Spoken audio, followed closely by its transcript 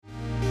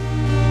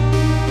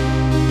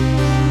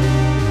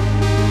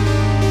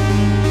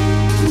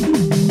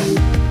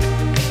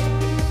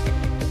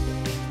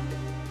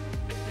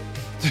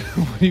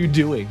What are you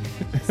doing?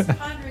 Just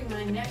pondering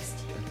my next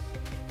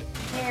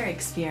hair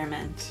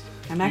experiment.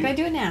 I'm not going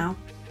to do it now.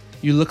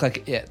 You look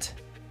like It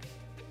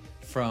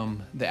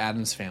from the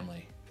Addams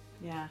Family.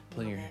 Yeah.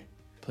 Pulling your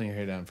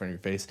hair down in front of your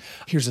face.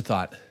 Here's a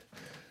thought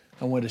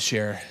I want to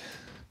share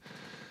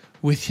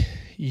with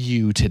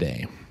you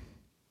today.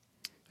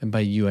 And by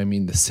you, I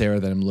mean the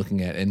Sarah that I'm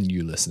looking at and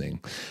you listening.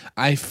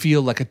 I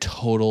feel like a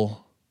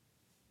total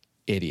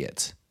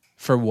idiot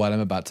for what I'm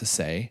about to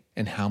say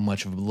and how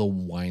much of a little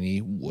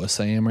whiny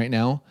wuss I am right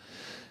now.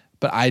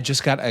 But I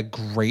just got a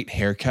great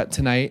haircut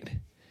tonight,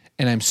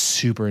 and I'm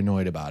super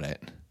annoyed about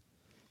it.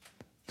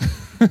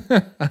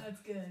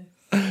 That's good.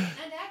 And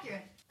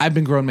accurate. I've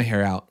been growing my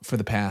hair out for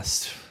the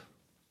past...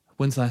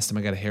 When's the last time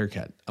I got a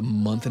haircut? A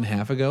month and a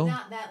half ago?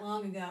 Not that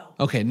long ago.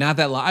 Okay, not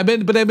that long. I've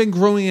been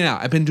growing it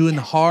out. I've been doing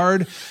the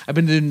hard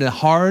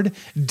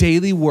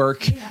daily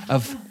work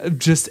of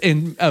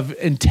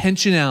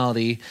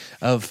intentionality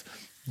of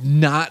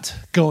not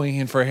going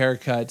in for a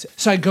haircut.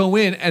 So I go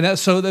in, and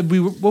we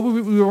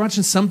were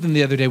watching something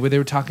the other day where they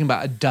were talking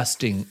about a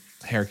dusting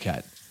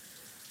haircut,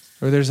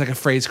 or there's like a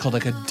phrase called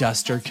like a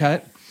duster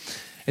cut.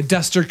 A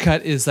duster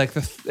cut is like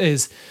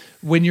is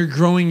when you're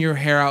growing your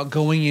hair out,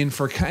 going in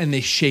for, and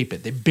they shape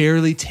it. They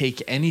barely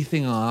take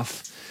anything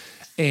off,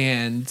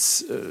 and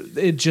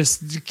it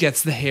just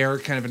gets the hair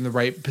kind of in the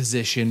right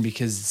position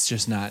because it's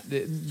just not,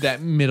 that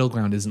middle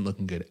ground isn't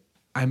looking good.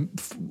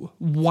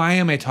 Why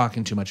am I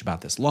talking too much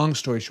about this? Long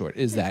story short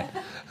is that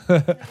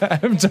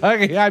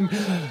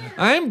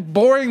I'm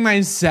boring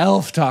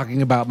myself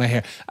talking about my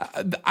hair.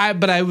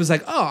 But I was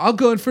like, I'll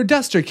go in for a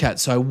duster cut.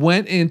 So I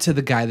went into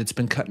the guy that's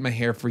been cutting my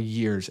hair for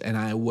years, and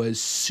I was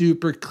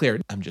super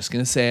clear. I'm just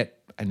going to say it.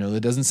 I know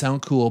that doesn't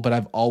sound cool, but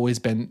I've always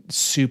been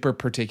super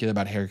particular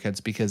about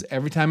haircuts because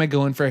every time I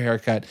go in for a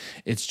haircut,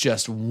 it's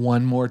just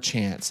one more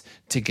chance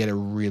to get a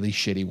really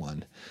shitty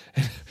one.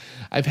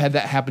 I've had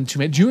that happen to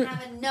me. Do you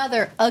have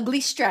another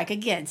ugly strike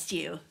against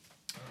you?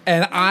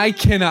 And I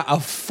cannot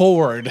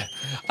afford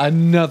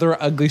another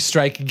ugly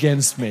strike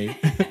against me.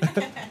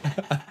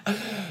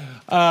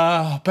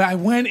 But I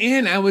went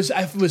in. I was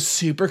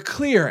super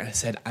clear. I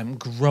said, I'm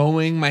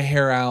growing my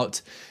hair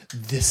out.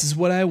 This is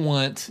what I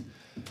want.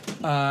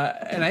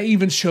 And I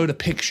even showed a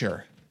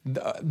picture.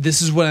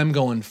 This is what I'm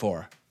going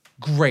for.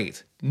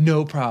 Great.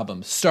 No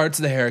problem. Starts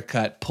the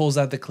haircut, pulls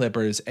out the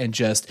clippers, and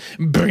just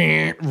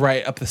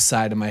right up the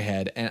side of my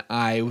head. And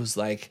I was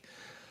like,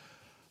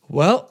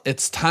 well,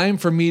 it's time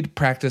for me to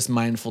practice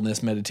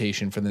mindfulness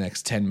meditation for the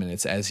next 10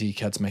 minutes as he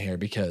cuts my hair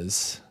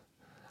because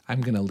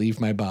I'm going to leave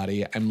my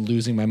body. I'm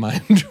losing my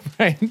mind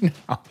right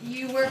now.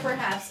 You were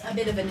perhaps a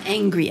bit of an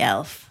angry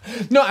elf.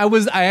 No,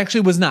 I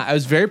actually was not. I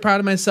was very proud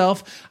of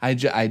myself. I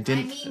didn't.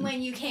 I mean,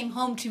 when you came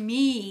home to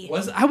me.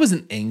 I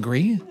wasn't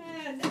angry.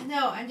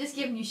 No, I'm just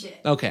giving you shit.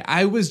 Okay,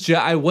 I was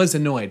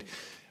annoyed.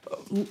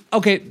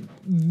 Okay,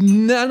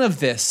 none of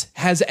this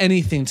has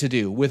anything to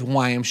do with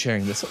why I'm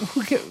sharing this.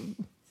 Okay.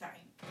 Sorry.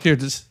 Here,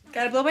 just...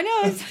 Gotta blow my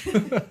nose. Hey,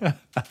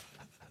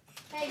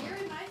 you're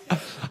in my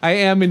space. I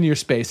am in your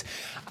space.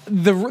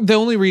 The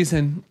only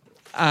reason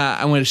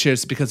I wanted to share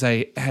this is because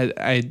I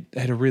had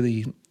a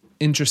really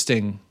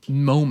interesting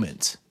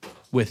moment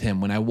with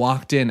him. When I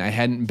walked in,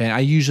 I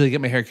usually get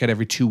my hair cut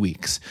every 2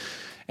 weeks.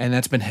 And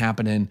that's been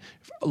happening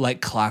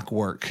like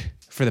clockwork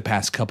for the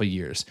past couple of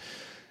years.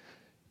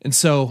 And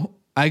so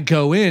I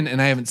go in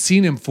and I haven't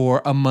seen him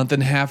for a month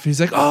and a half. He's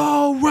like,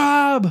 "Oh,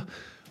 Rob,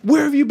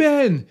 where have you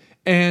been?"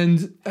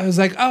 And I was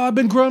like, "Oh, I've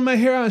been growing my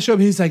hair out." And show him.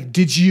 He's like,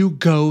 "Did you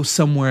go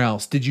somewhere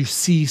else? Did you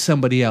see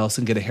somebody else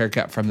and get a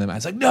haircut from them?" I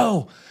was like,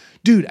 "No,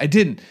 dude, I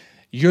didn't.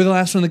 You're the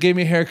last one that gave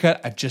me a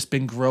haircut. I've just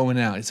been growing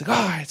out." He's like,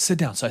 "All right, sit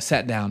down." So I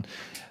sat down.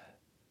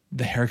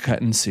 The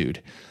haircut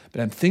ensued.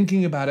 But I'm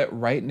thinking about it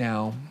right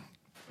now.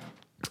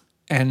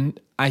 And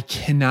I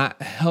cannot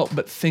help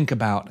but think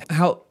about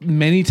how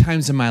many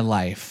times in my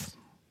life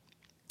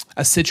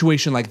a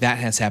situation like that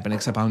has happened,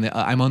 except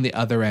I'm on the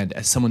other end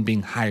as someone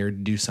being hired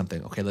to do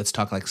something. Okay, let's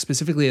talk like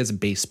specifically as a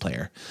bass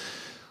player.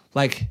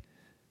 Like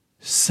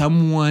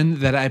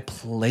someone that I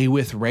play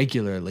with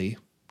regularly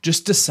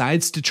just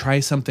decides to try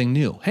something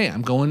new. Hey,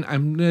 I'm going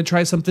to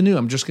try something new.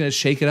 I'm just going to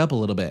shake it up a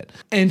little bit.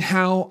 And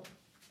how...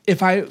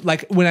 if I,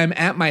 like, when I'm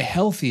at my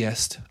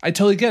healthiest, I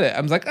totally get it.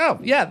 I'm like, oh,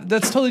 yeah,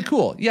 that's totally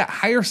cool. Yeah,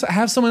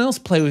 have someone else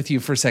play with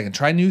you for a second.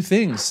 Try new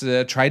things.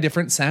 Try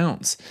different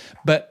sounds.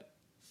 But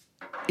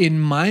in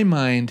my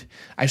mind,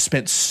 I've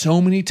spent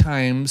so much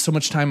time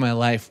in my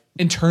life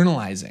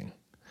internalizing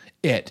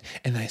it.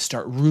 And I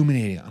start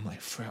ruminating. I'm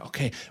like,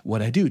 okay,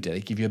 what'd I do? Did I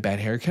give you a bad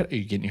haircut? Are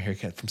you getting your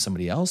haircut from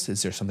somebody else?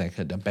 Is there something I could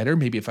have done better?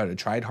 Maybe if I would have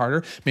tried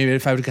harder, maybe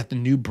if I would have got the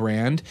new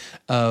brand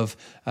of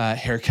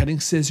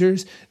haircutting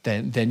scissors,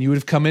 then you would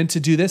have come in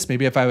to do this.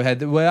 Maybe if I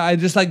had,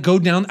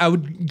 I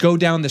would go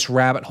down this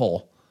rabbit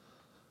hole,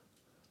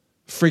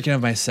 freaking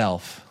out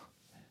myself.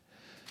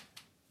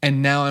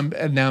 And now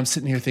I'm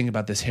sitting here thinking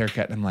about this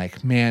haircut, and I'm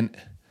like, man,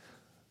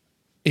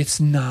 it's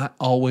not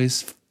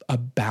always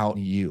about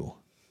you.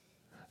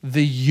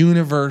 The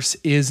universe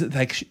is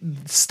like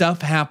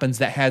stuff happens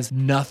that has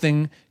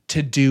nothing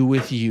to do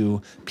with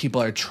you.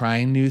 People are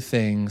trying new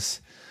things.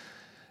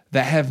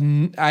 that have,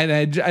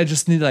 I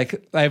just need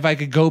like, if I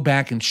could go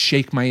back and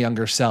shake my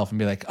younger self and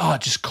be like, oh,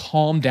 just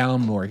calm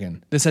down,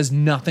 Morgan. This has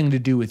nothing to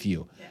do with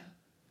you.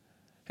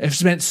 Yeah. I've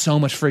spent so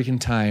much freaking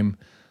time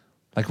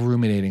like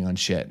ruminating on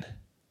shit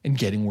and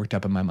getting worked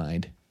up in my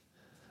mind.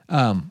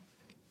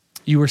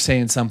 You were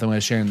saying something when I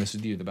was sharing this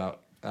with you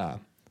about,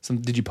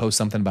 did you post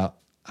something about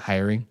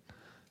hiring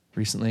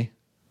recently?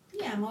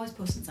 Yeah, I'm always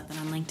posting something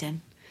on LinkedIn.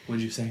 What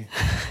did you say?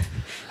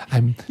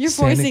 You're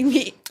forcing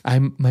me.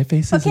 My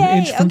face is an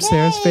inch from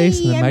Sarah's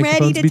face, and the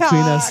microphone's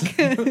between us.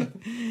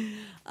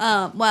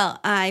 Well,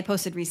 I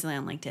posted recently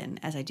on LinkedIn,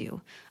 as I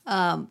do,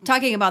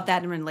 talking about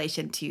that in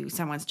relation to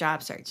someone's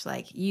job search.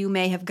 Like, you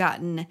may have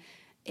gotten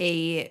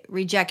a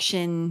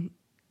rejection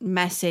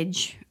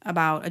message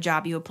about a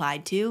job you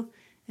applied to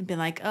and been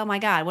like, oh my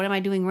God, what am I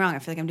doing wrong? I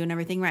feel like I'm doing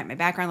everything right. My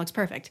background looks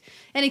perfect.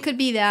 And it could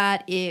be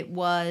that it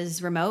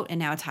was remote and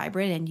now it's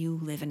hybrid and you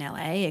live in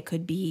LA. It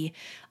could be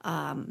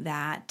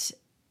that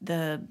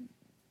the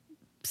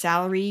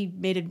salary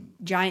made a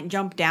giant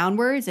jump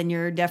downwards and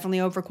you're definitely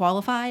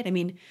overqualified. I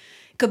mean,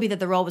 it could be that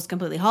the role was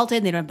completely halted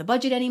and they don't have the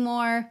budget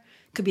anymore.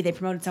 It could be they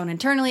promoted someone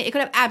internally. It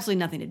could have absolutely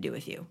nothing to do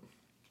with you.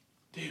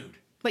 Dude.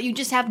 But you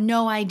just have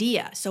no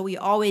idea. So we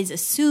always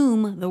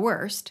assume the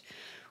worst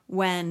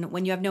when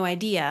you have no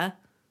idea.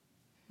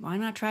 Why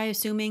not try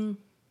assuming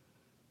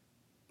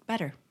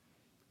better?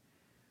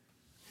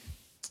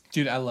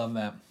 Dude, I love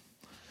that.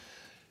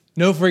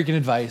 No freaking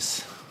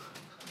advice.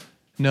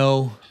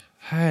 No,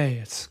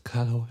 hey, it's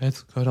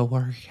gonna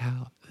work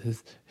out.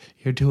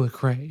 You're doing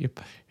great.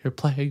 You're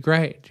playing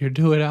great. You're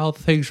doing all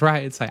the things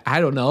right. It's like,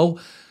 I don't know.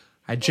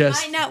 It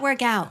might not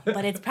work out,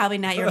 but it's probably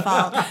not your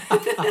fault.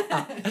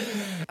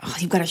 Oh,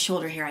 you've got a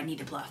shoulder here I need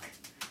to pluck.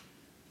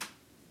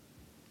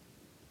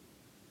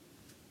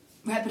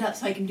 Wrap it up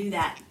so I can do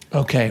that.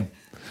 Okay.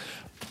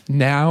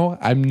 Now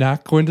I'm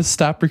not going to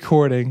stop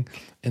recording,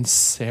 and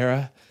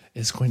Sarah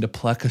is going to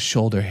pluck a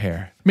shoulder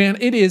hair. Man,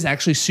 it is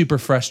actually super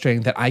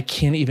frustrating that I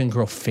can't even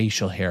grow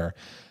facial hair.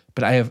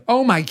 But I have,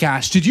 oh my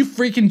gosh, did you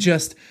freaking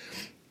just...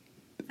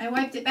 I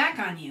wiped it back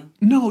on you.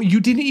 No, you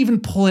didn't even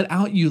pull it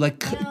out. You like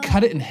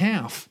cut it in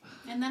half.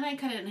 And then I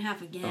cut it in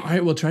half again. All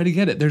right, we'll try to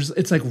get it.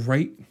 It's like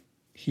right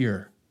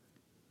here.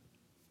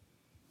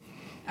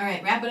 All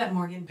right, wrap it up,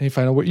 Morgan. Hey,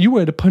 final word. You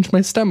wanted to punch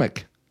my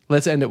stomach.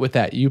 Let's end it with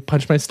that. You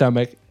punch my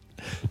stomach.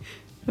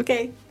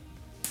 Okay.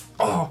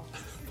 Oh.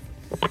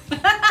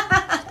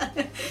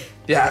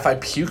 Yeah, if I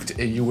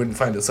puked, you wouldn't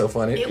find it so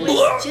funny. It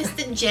was just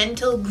a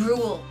gentle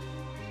gruel.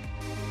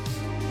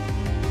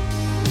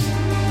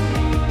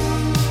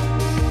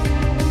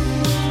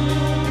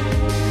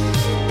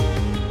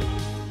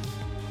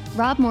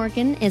 Rob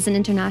Morgan is an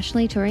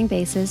internationally touring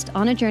bassist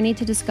on a journey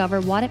to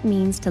discover what it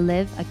means to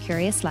live a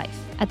curious life.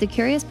 At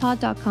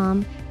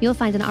thecuriouspod.com, you'll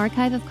find an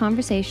archive of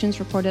conversations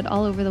recorded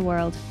all over the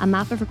world, a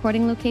map of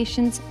recording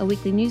locations, a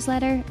weekly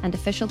newsletter, and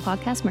official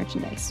podcast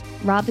merchandise.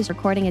 Rob is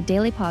recording a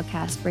daily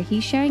podcast where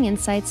he's sharing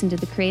insights into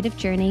the creative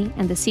journey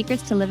and the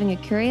secrets to living a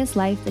curious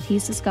life that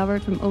he's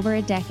discovered from over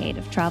a decade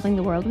of traveling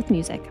the world with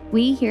music.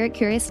 We here at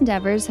Curious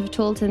Endeavors have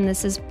told him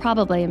this is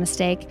probably a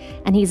mistake,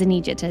 and he's an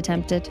idiot to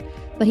attempt it.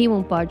 But he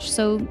won't budge,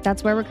 so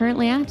that's where we're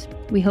currently at.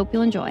 We hope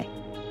you'll enjoy.